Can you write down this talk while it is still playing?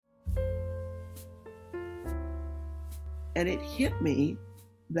And it hit me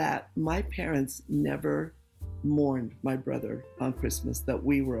that my parents never mourned my brother on Christmas that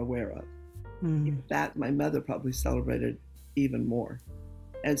we were aware of. In Mm. fact, my mother probably celebrated even more.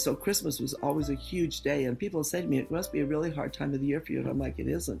 And so Christmas was always a huge day. And people say to me, it must be a really hard time of the year for you. And I'm like, it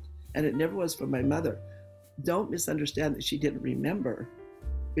isn't. And it never was for my mother. Don't misunderstand that she didn't remember,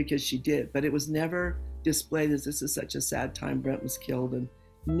 because she did, but it was never displayed as this is such a sad time. Brent was killed, and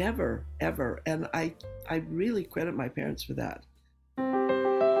never, ever. And I really credit my parents for that.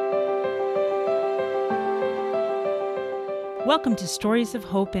 Welcome to Stories of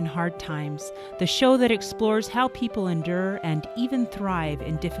Hope in Hard Times, the show that explores how people endure and even thrive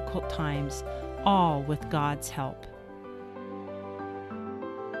in difficult times, all with God's help.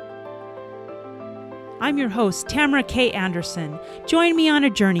 I'm your host, Tamara K. Anderson. Join me on a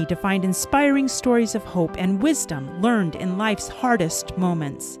journey to find inspiring stories of hope and wisdom learned in life's hardest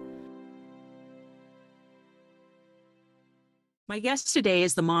moments. My guest today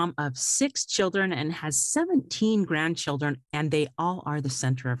is the mom of 6 children and has 17 grandchildren, and they all are the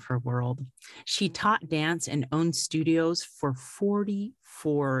center of her world. She taught dance and owned studios for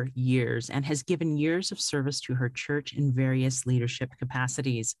 44 years and has given years of service to her church in various leadership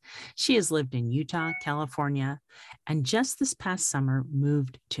capacities. She has lived in Utah, California, and just this past summer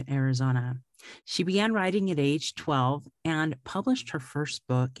moved to Arizona. She began writing at age 12 and published her first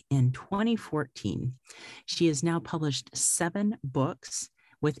book in 2014. She has now published 7 books,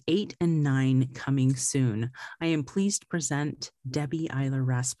 with 8 and 9 coming soon. I am pleased to present Debbie Eiler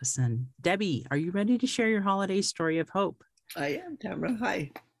Rasmussen. Debbie, are you ready to share your holiday story of hope? I am, Tamara.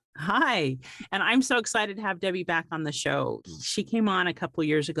 Hi. Hi, and I'm so excited to have Debbie back on the show. She came on a couple of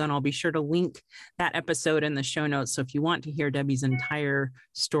years ago, and I'll be sure to link that episode in the show notes. So if you want to hear Debbie's entire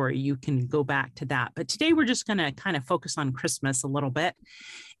story, you can go back to that. But today we're just going to kind of focus on Christmas a little bit.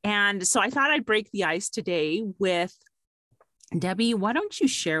 And so I thought I'd break the ice today with Debbie. Why don't you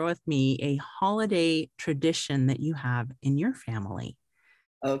share with me a holiday tradition that you have in your family?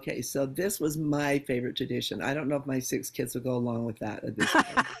 Okay, so this was my favorite tradition. I don't know if my 6 kids will go along with that at this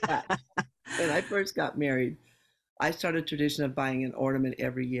point. But when I first got married, I started a tradition of buying an ornament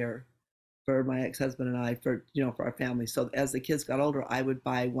every year for my ex-husband and I, for our family. So as the kids got older, I would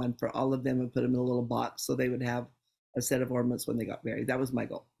buy one for all of them and put them in a little box so they would have a set of ornaments when they got married. That was my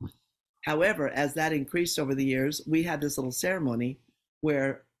goal. However, as that increased over the years, we had this little ceremony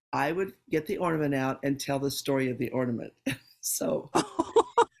where I would get the ornament out and tell the story of the ornament. So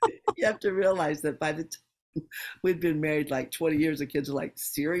you have to realize that by the time we'd been married like 20 years, the kids are like,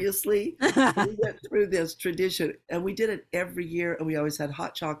 seriously? We went through this tradition and we did it every year, and we always had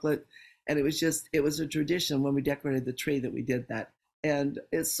hot chocolate. And it was a tradition when we decorated the tree that we did that. And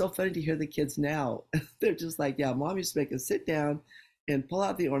it's so funny to hear the kids now. They're just like, yeah, mom used to make us sit down and pull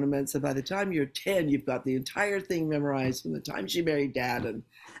out the ornaments. And by the time you're 10, you've got the entire thing memorized from the time she married dad. And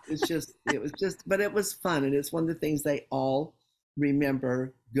but it was fun. And it's one of the things they all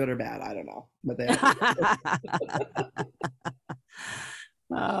remember, good or bad. I don't know, but they all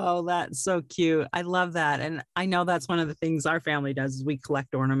Oh, that's so cute. I love that. And I know that's one of the things our family does is we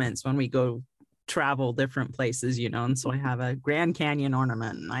collect ornaments when we go travel different places, and so I have a Grand Canyon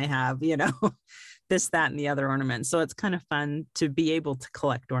ornament and I have, this, that, and the other ornaments. So it's kind of fun to be able to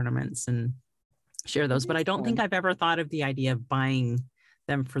collect ornaments and share it those. But I is don't think fun. I've ever thought of the idea of buying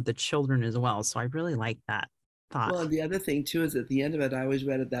them for the children as well. So I really like that thought. Well, and the other thing too is at the end of it, I always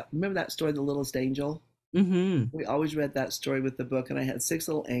read it that, remember that story, The Littlest Angel? Mm-hmm. We always read that story with the book, and I had 6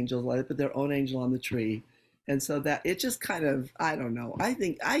 little angels. I put their own angel on the tree. And so that it just kind of, I don't know. I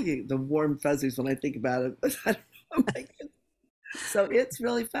get the warm fuzzies when I think about it. But I don't know. So it's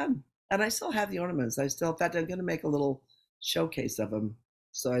really fun. And I still have the ornaments. In fact, I'm going to make a little showcase of them.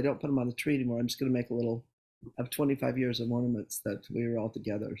 So I don't put them on the tree anymore. I'm just going to make a little of 25 years of ornaments that we were all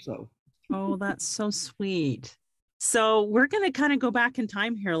together. So Oh, that's so sweet. So we're going to kind of go back in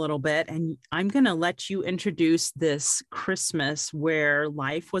time here a little bit, and I'm going to let you introduce this Christmas where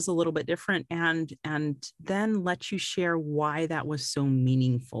life was a little bit different, and then let you share why that was so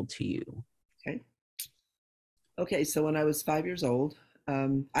meaningful to you. okay. Okay, so when I was 5 years old,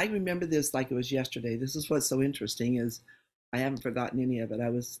 I remember this like it was yesterday. This is what's so interesting is I haven't forgotten any of it. I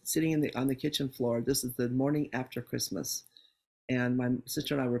was sitting on the kitchen floor. This is the morning after Christmas, and my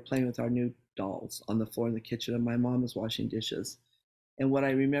sister and I were playing with our new dolls on the floor in the kitchen, and my mom was washing dishes. And what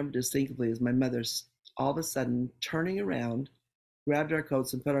I remember distinctly is my mother's all of a sudden turning around, grabbed our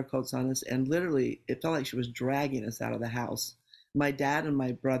coats and put our coats on us, and literally it felt like she was dragging us out of the house. My dad and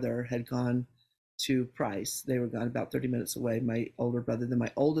my brother had gone to Price. They were gone about 30 minutes away. My older brother, then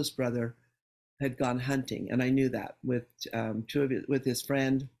my oldest brother, had gone hunting, and I knew that with with his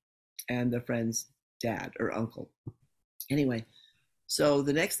friend and the friend's dad or uncle. Anyway, so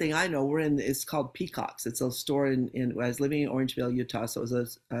the next thing I know, it's called Peacocks. It's a store I was living in Orangeville, Utah. So it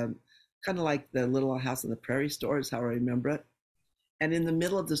was kind of like the Little House on the Prairie store is how I remember it. And in the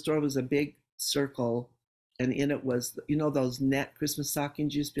middle of the store was a big circle. And in it was, those net Christmas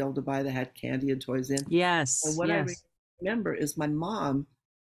stockings you used to be able to buy that had candy and toys in. And Yes, what I yes. remember is my mom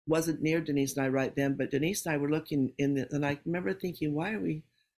wasn't near Denise and I right then, but Denise and I were looking and I remember thinking, why are we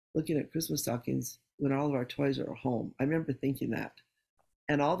looking at Christmas stockings when all of our toys are at home? I remember thinking that.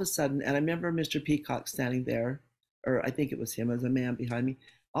 And all of a sudden, and I remember Mr. Peacock standing there, or I think it was him as a man behind me.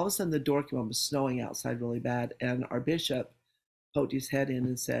 All of a sudden, the door came open. It was snowing outside really bad. And our bishop poked his head in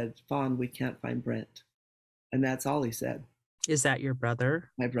and said, Fawn, we can't find Brent. And that's all he said. Is that your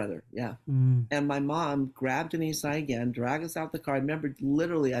brother? My brother, yeah. Mm. And my mom grabbed Denise and I again, dragged us out the car. I remember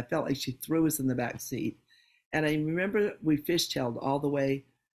literally, I felt like she threw us in the back seat. And I remember we fishtailed all the way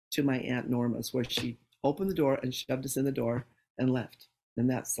to my Aunt Norma's, where she opened the door and shoved us in the door and left. And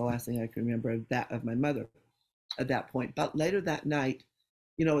that's the last thing I can remember of my mother at that point. But later that night,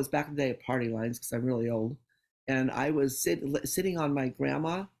 it was back in the day of party lines because I'm really old. And I was sitting on my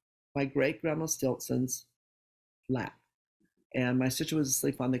great grandma Stiltson's lap. And my sister was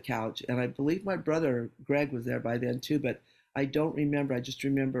asleep on the couch. And I believe my brother Greg was there by then too, but I don't remember. I just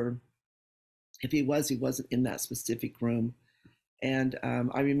remember if he wasn't in that specific room. And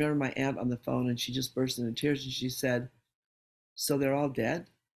I remember my aunt on the phone, and she just burst into tears and she said, so they're all dead?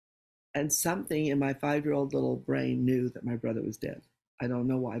 And something in my 5-year-old little brain knew that my brother was dead. I don't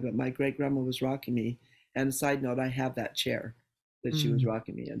know why, but my great grandma was rocking me. And a side note, I have that chair that she was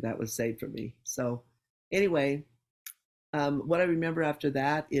rocking me, and that was saved for me. So anyway, what I remember after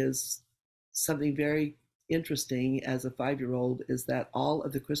that is something very interesting as a 5-year-old is that all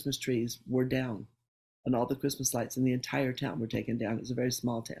of the Christmas trees were down and all the Christmas lights in the entire town were taken down. It was a very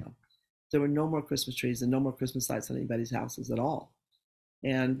small town. There were no more Christmas trees and no more Christmas lights on anybody's houses at all.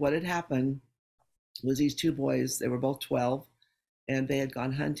 And what had happened was these two boys, they were both 12, and they had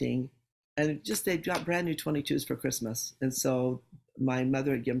gone hunting, and they'd got brand new 22s for Christmas. And so my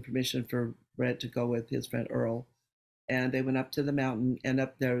mother had given permission for Brent to go with his friend Earl, and they went up to the mountain, and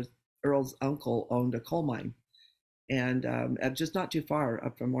up there, Earl's uncle owned a coal mine, and just not too far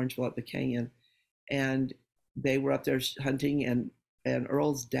up from Orangeville up the canyon. And they were up there hunting, and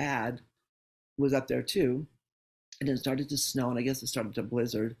Earl's dad was up there too. And it started to snow, and I guess it started to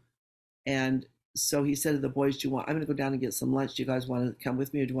blizzard. And so he said to the boys, I'm going to go down and get some lunch. Do you guys want to come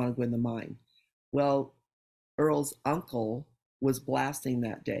with me, or do you want to go in the mine? Well, Earl's uncle was blasting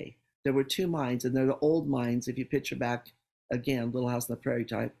that day. There were two mines, and they're the old mines. If you picture back again, Little House on the Prairie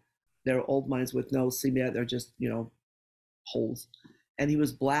type, they're old mines with no cement. They're just, holes. And he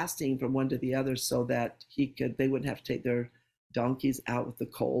was blasting from one to the other so that they wouldn't have to take their donkeys out with the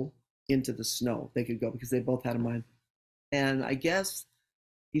coal into the snow. They could go because they both had a mine. And I guess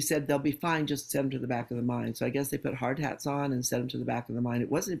he said they'll be fine, just send them to the back of the mine. So I guess they put hard hats on and sent them to the back of the mine.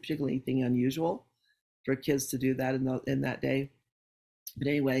 It wasn't particularly anything unusual for kids to do that in that day. But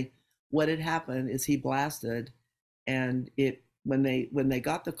anyway, what had happened is he blasted, and when they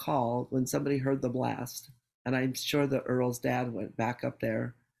got the call, when somebody heard the blast, and I'm sure the Earl's dad went back up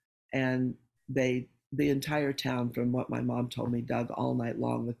there, and the entire town, from what my mom told me, dug all night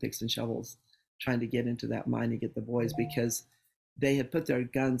long with picks and shovels, trying to get into that mine and get the boys, because they had put their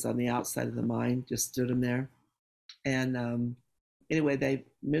guns on the outside of the mine, just stood them there. And anyway,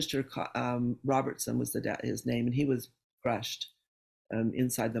 Mr. Robertson was his name, and he was crushed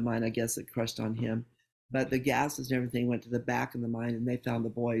inside the mine. I guess it crushed on him. But the gases and everything went to the back of the mine, and they found the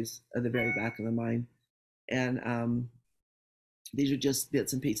boys at the very back of the mine. And these are just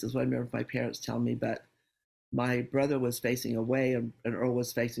bits and pieces what I remember my parents telling me. But my brother was facing away, and Earl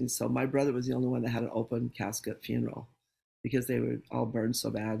was facing. So my brother was the only one that had an open casket funeral because they were all burned so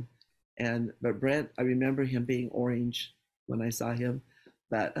bad. But Brent, I remember him being orange when I saw him.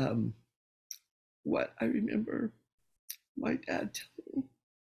 But what I remember my dad telling me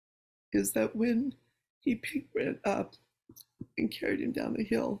is that when he picked Brent up and carried him down the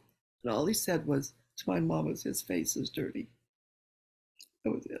hill, and all he said was to my mom was, his face is dirty.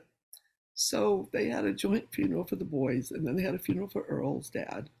 That was it. So they had a joint funeral for the boys, and then they had a funeral for Earl's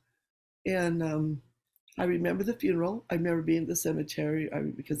dad. And I remember the funeral. I remember being at the cemetery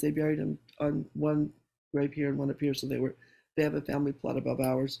because they buried him on one grave here and one up here. So they have a family plot above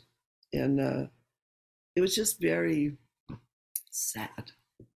ours. And it was just very sad.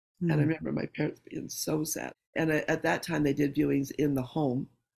 And I remember my parents being so sad. And at that time, they did viewings in the home.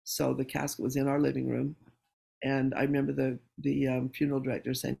 So the casket was in our living room. And I remember the funeral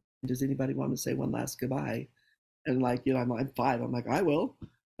director saying, does anybody want to say one last goodbye? And I'm 5. I'm like, I will.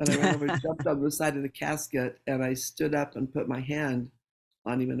 And I went over and jumped on the side of the casket, and I stood up and put my hand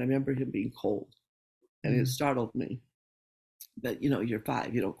on him. And I remember him being cold, and it startled me that, you're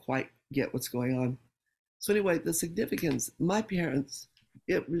 5, you don't quite get what's going on. So anyway, the significance, my parents,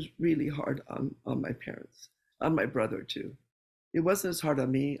 it was really hard on my parents, on my brother too. It wasn't as hard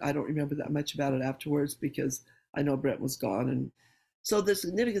on me. I don't remember that much about it afterwards because I know Brent was gone. And so the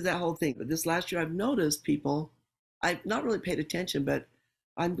significance of that whole thing. But this last year, I've noticed people, I've not really paid attention, but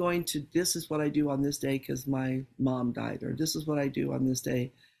I'm going to, this is what I do on this day because my mom died, or this is what I do on this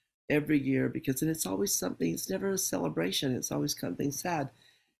day every year because, and it's always something, it's never a celebration, it's always something sad.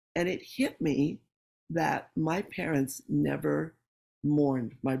 And it hit me that my parents never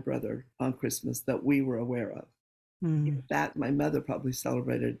mourned my brother on Christmas that we were aware of. In fact, my mother probably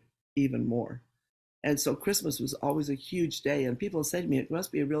celebrated even more. And so Christmas was always a huge day. And people say to me, it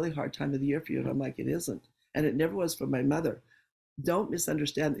must be a really hard time of the year for you. And I'm like, it isn't. And it never was for my mother. Don't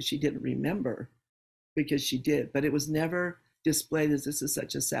misunderstand that she didn't remember, because she did. But it was never displayed as this is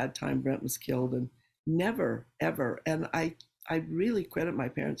such a sad time, Brent was killed, and never, ever. And I really credit my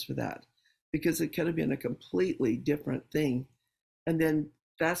parents for that, because it could have been a completely different thing. And then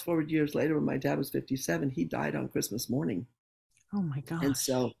fast forward years later, when my dad was 57, he died on Christmas morning. Oh my gosh. And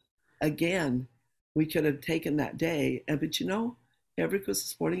so again, we could have taken that day. And, but every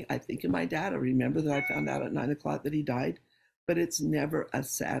Christmas morning, I think of my dad. I remember that I found out at 9 o'clock that he died, but it's never a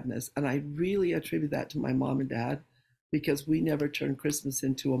sadness. And I really attribute that to my mom and dad, because we never turned Christmas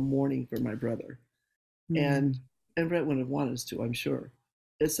into a mourning for my brother. And Brent wouldn't have wanted us to, I'm sure.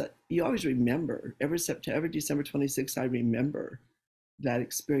 You always remember every December 26th, I remember that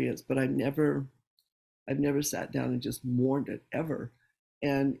experience, but I've never sat down and just mourned it ever.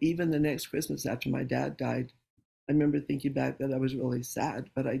 And even the next Christmas after my dad died, I remember thinking back that I was really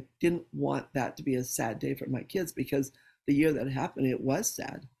sad, but I didn't want that to be a sad day for my kids, because the year that happened, it was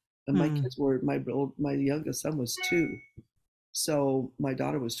sad. And my kids were, my youngest son was 2. So my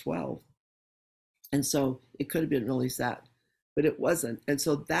daughter was 12. And so it could have been really sad, but it wasn't. And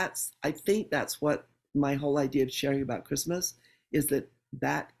so I think that's what my whole idea of sharing about Christmas is,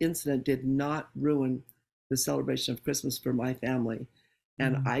 that incident did not ruin the celebration of Christmas for my family.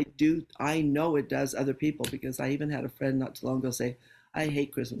 And I know it does other people, because I even had a friend not too long ago say, I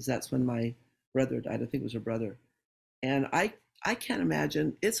hate Christmas. That's when my brother died. I think it was her brother. And I can't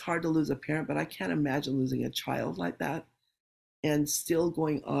imagine, it's hard to lose a parent, but I can't imagine losing a child like that and still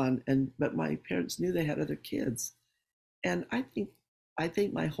going on. But my parents knew they had other kids. And I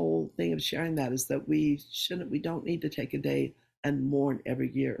think my whole thing of sharing that is that we don't need to take a day and mourn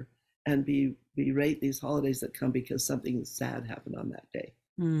every year and berate these holidays that come because something sad happened on that day.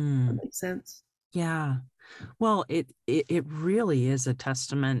 That makes sense? Yeah. Well, it really is a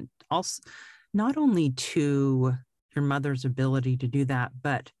testament also, not only to your mother's ability to do that,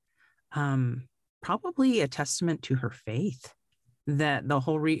 but probably a testament to her faith. That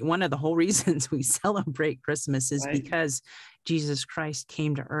one of the whole reasons we celebrate Christmas is because Jesus Christ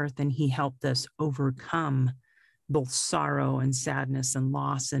came to earth and he helped us overcome both sorrow and sadness and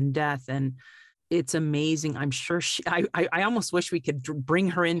loss and death. And it's amazing. I'm sure I almost wish we could bring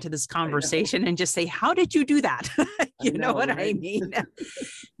her into this conversation and just say, how did you do that? You know what I mean?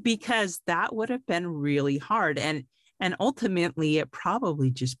 Because that would have been really hard. And ultimately it probably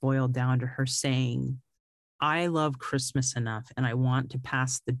just boiled down to her saying, I love Christmas enough and I want to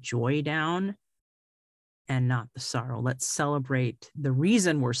pass the joy down and not the sorrow. Let's celebrate. The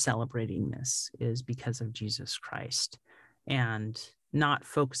reason we're celebrating this is because of Jesus Christ, and not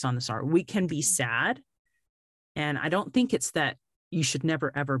focus on the sorrow. We can be sad. And I don't think it's that you should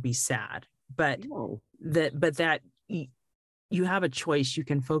never, ever be sad, but that you have a choice. You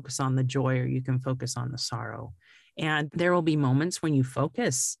can focus on the joy or you can focus on the sorrow. And there will be moments when you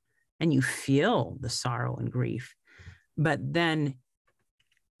focus and you feel the sorrow and grief, but then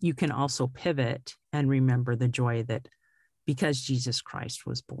you can also pivot and remember the joy that because Jesus Christ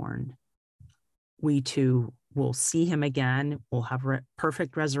was born, we too will see him again. We'll have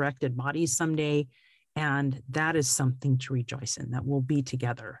perfect resurrected bodies someday. And that is something to rejoice in, that we'll be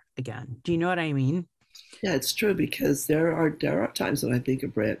together again. Do you know what I mean? Yeah, it's true, because there are times when I think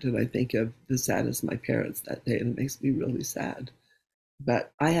of Brent and I think of the sadness of my parents that day, and it makes me really sad.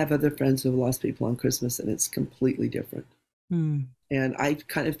 But I have other friends who have lost people on Christmas, and it's completely different. And I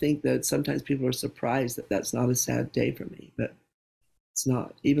kind of think that sometimes people are surprised that that's not a sad day for me, but it's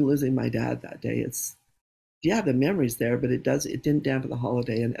not. Even losing my dad that day, the memory's there, but it didn't dampen the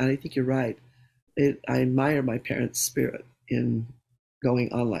holiday. And I think you're right. I admire my parents' spirit in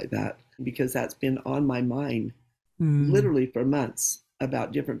going on like that, because that's been on my mind literally for months,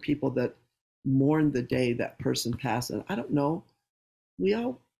 about different people that mourn the day that person passed. And I don't know, we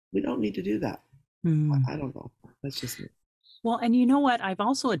all we don't need to do that. Mm. I don't know. That's just me. Well, and you know what? I've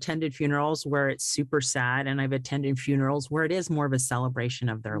also attended funerals where it's super sad, and I've attended funerals where it is more of a celebration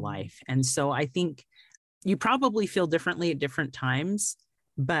of their Mhm. life. And so I think you probably feel differently at different times,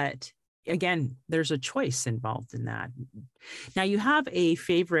 but again, there's a choice involved in that. Now, you have a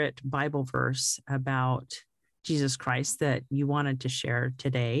favorite Bible verse about Jesus Christ that you wanted to share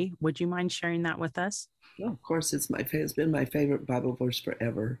today. Would you mind sharing that with us? No, of course, it's been my favorite Bible verse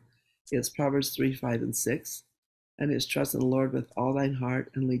forever. It's Proverbs 3, 5, and 6. And it's trust in the Lord with all thine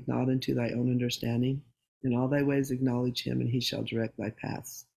heart and lead not into thy own understanding. In all thy ways acknowledge him, and he shall direct thy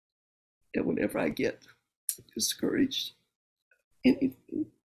paths. And whenever I get discouraged, anything,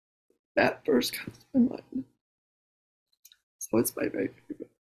 that verse comes to my mind. So it's my very favorite.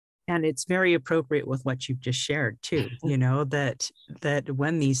 And it's very appropriate with what you've just shared too, that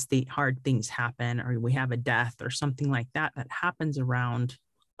when these hard things happen, or we have a death or something like that that happens around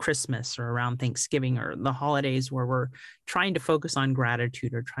Christmas or around Thanksgiving or the holidays, where we're trying to focus on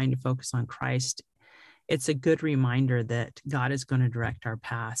gratitude or trying to focus on Christ, it's a good reminder that God is going to direct our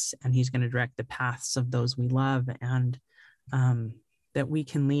paths, and he's going to direct the paths of those we love, and that we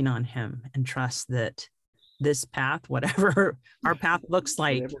can lean on him and trust that this path, whatever our path looks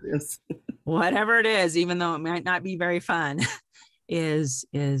like, Whatever it is. whatever it is, even though it might not be very fun, is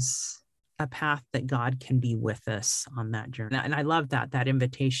a path that God can be with us on that journey. And I love that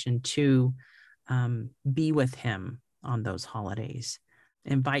invitation to be with him on those holidays.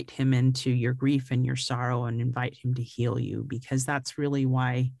 Invite him into your grief and your sorrow, and invite him to heal you, because that's really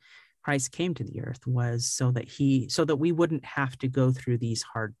why Christ came to the earth, was so that we wouldn't have to go through these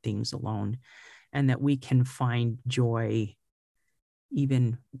hard things alone, and that we can find joy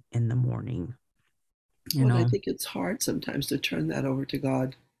even in the morning. Well, I think it's hard sometimes to turn that over to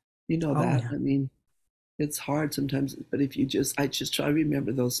God. You know Oh that. yeah. I mean, it's hard sometimes, but if I just try to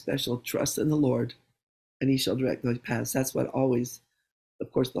remember those special trust in the Lord, and he shall direct thy paths. That's what always,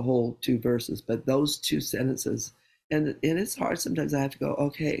 of course, the whole two verses, but those two sentences. And it's hard sometimes. I have to go,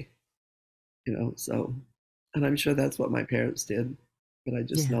 okay, so, and I'm sure that's what my parents did, but I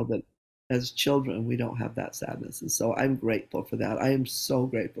just Yeah. know that as children, we don't have that sadness. And so I'm grateful for that. I am so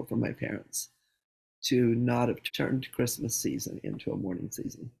grateful for my parents to not have turned Christmas season into a mourning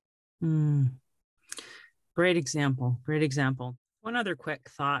season. Mm. Great example. Great example. One other quick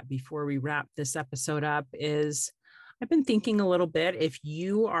thought before we wrap this episode up is, I've been thinking a little bit, if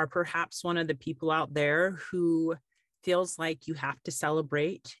you are perhaps one of the people out there who feels like you have to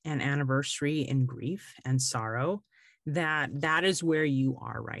celebrate an anniversary in grief and sorrow, that is where you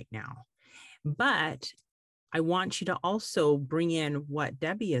are right now. But I want you to also bring in what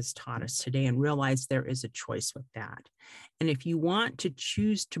Debbie has taught us today and realize there is a choice with that. And if you want to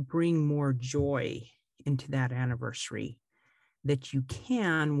choose to bring more joy into that anniversary, that you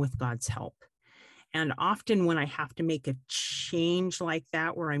can with God's help. And often when I have to make a change like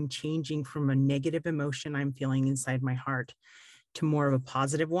that, where I'm changing from a negative emotion I'm feeling inside my heart to more of a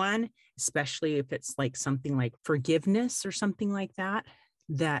positive one, especially if it's like something like forgiveness or something like that,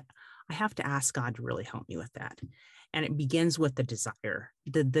 that I have to ask God to really help me with that. And it begins with the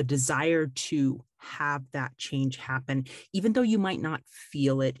desire to have that change happen, even though you might not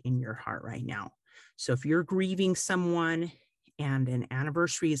feel it in your heart right now. So if you're grieving someone and an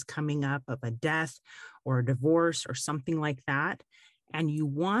anniversary is coming up of a death or a divorce or something like that, and you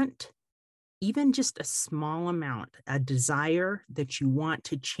want even just a small amount, a desire that you want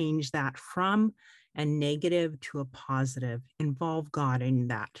to change that from a negative to a positive, involve God in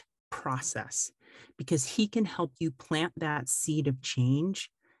that process, because he can help you plant that seed of change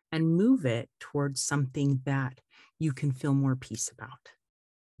and move it towards something that you can feel more peace about.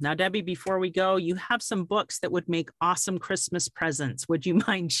 Now, Debbie, before we go, you have some books that would make awesome Christmas presents. Would you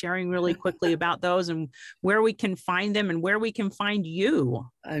mind sharing really quickly about those and where we can find them and where we can find you?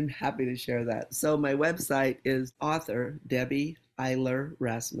 I'm happy to share that. So my website is author Debbie Eiler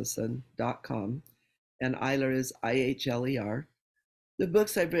Rasmussen.com, and Eiler is Ihler. The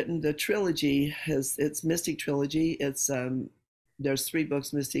books I've written, the trilogy it's Mystic Trilogy. There's 3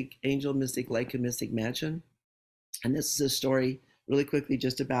 books: Mystic Angel, Mystic Lake, and Mystic Mansion. And this is a story, really quickly,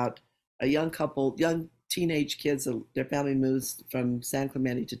 just about a young couple, young teenage kids. Their family moves from San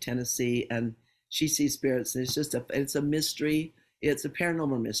Clemente to Tennessee, and she sees spirits. And it's a mystery. It's a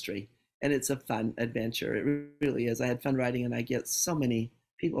paranormal mystery, and it's a fun adventure. It really is. I had fun writing, and I get so many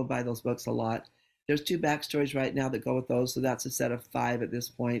people buy those books a lot. There's 2 backstories right now that go with those, so that's a set of 5 at this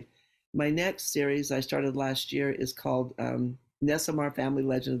point. My next series I started last year is called Nesamar Family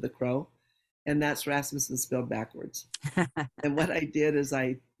Legend of the Crow, and that's Rasmussen spelled backwards. And what I did is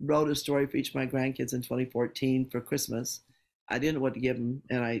I wrote a story for each of my grandkids in 2014 for Christmas. I didn't know what to give him,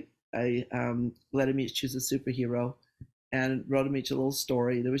 and I let him each choose a superhero, and wrote him each a little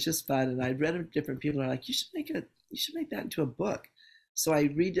story. It was just fun, and I read them to different people. And they're like, you should make that into a book. So I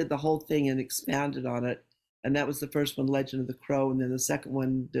redid the whole thing and expanded on it, and that was the first one, Legend of the Crow, and then the second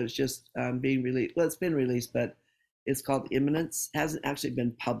one that was just being released. Well, it's been released, but it's called Imminence. Hasn't actually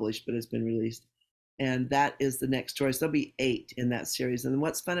been published, but it's been released, and that is the next story. So there'll be 8 in that series. And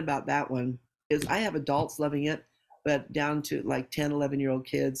what's fun about that one is I have adults loving it, but down to like 10, 11-year-old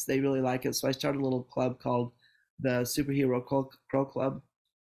kids, they really like it. So I started a little club called the Superhero Crow Club,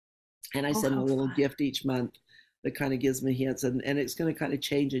 and I send a little gift each month that kind of gives me hints, and it's going to kind of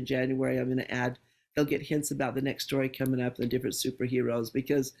change in January. I'm going to add, they'll get hints about the next story coming up, the different superheroes,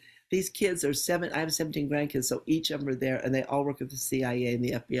 because these kids are I have 17 grandkids, so each of them are there, and they all work with the CIA and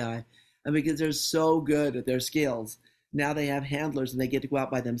the FBI. And because they're so good at their skills, now they have handlers, and they get to go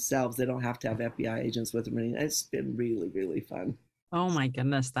out by themselves. They don't have to have FBI agents with them. It's been really, really fun. Oh my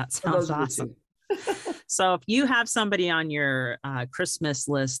goodness, that sounds awesome. So if you have somebody on your Christmas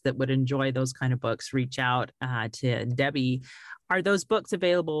list that would enjoy those kind of books, reach out to Debbie. Are those books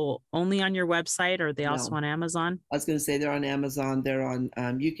available only on your website, or are they also on Amazon? I was going to say they're on Amazon. They're on,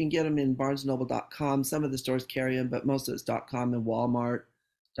 you can get them in barnesandnoble.com. Some of the stores carry them, but most of it's .com and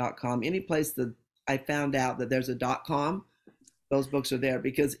Walmart.com. Any place that I found out that there's a .com, those books are there,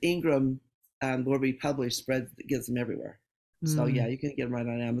 because Ingram, where we publish, gets them everywhere. So yeah, you can get them right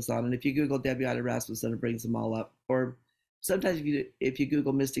on Amazon. And if you Google Debbie Ida Rasmussen, it brings them all up. Or sometimes if you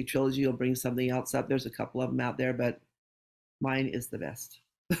Google Mystic Trilogy, you'll bring something else up. There's a couple of them out there, but mine is the best.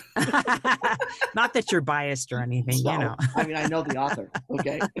 Not that you're biased or anything, no, you know. I mean, I know the author.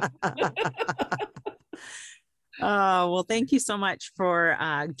 Okay. Well, thank you so much for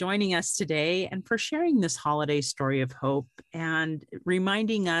joining us today and for sharing this holiday story of hope and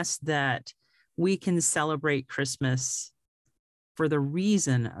reminding us that we can celebrate Christmas for the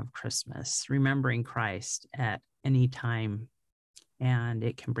reason of Christmas, remembering Christ at any time, and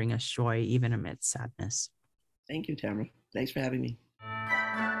it can bring us joy even amidst sadness. Thank you, Tamara. Thanks for having me.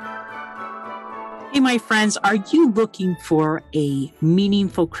 Hey, my friends, are you looking for a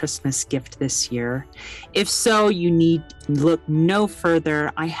meaningful Christmas gift this year? If so, you need look no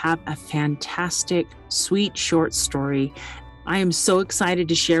further. I have a fantastic, sweet, short story. I am so excited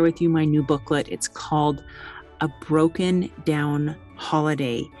to share with you my new booklet. It's called A Broken Down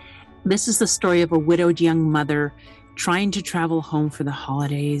Holiday. This is the story of a widowed young mother trying to travel home for the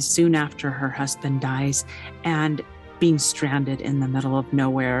holidays soon after her husband dies and being stranded in the middle of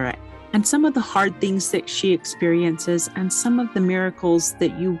nowhere, and some of the hard things that she experiences and some of the miracles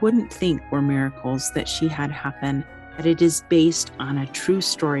that you wouldn't think were miracles that she had happen. But it is based on a true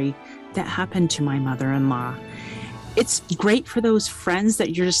story that happened to my mother-in-law. It's great for those friends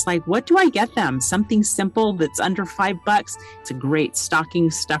that you're just like, what do I get them? Something simple that's under $5. It's a great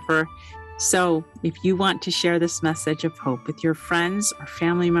stocking stuffer. So if you want to share this message of hope with your friends or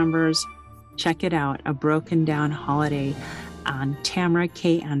family members, check it out, A Broken Down Holiday, on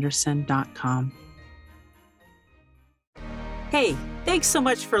TamaraKAnderson.com. Hey, thanks so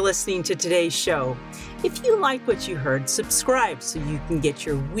much for listening to today's show. If you like what you heard, subscribe so you can get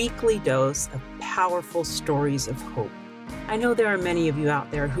your weekly dose of powerful stories of hope. I know there are many of you out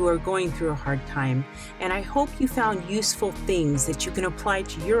there who are going through a hard time, and I hope you found useful things that you can apply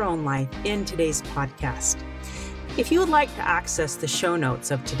to your own life in today's podcast. If you would like to access the show notes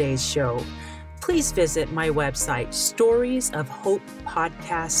of today's show, please visit my website,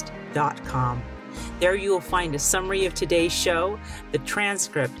 storiesofhopepodcast.com. There you will find a summary of today's show, the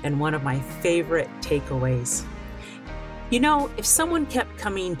transcript, and one of my favorite takeaways. You know, if someone kept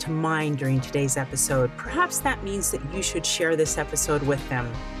coming to mind during today's episode, perhaps that means that you should share this episode with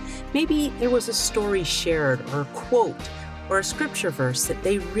them. Maybe there was a story shared or a quote or a scripture verse that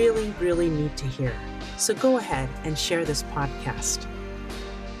they really, really need to hear. So go ahead and share this podcast.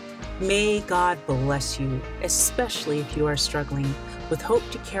 May God bless you, especially if you are struggling, with hope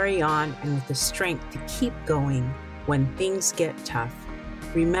to carry on and with the strength to keep going when things get tough.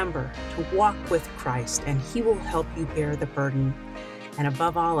 Remember to walk with Christ, and He will help you bear the burden. And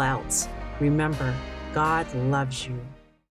above all else, remember, God loves you.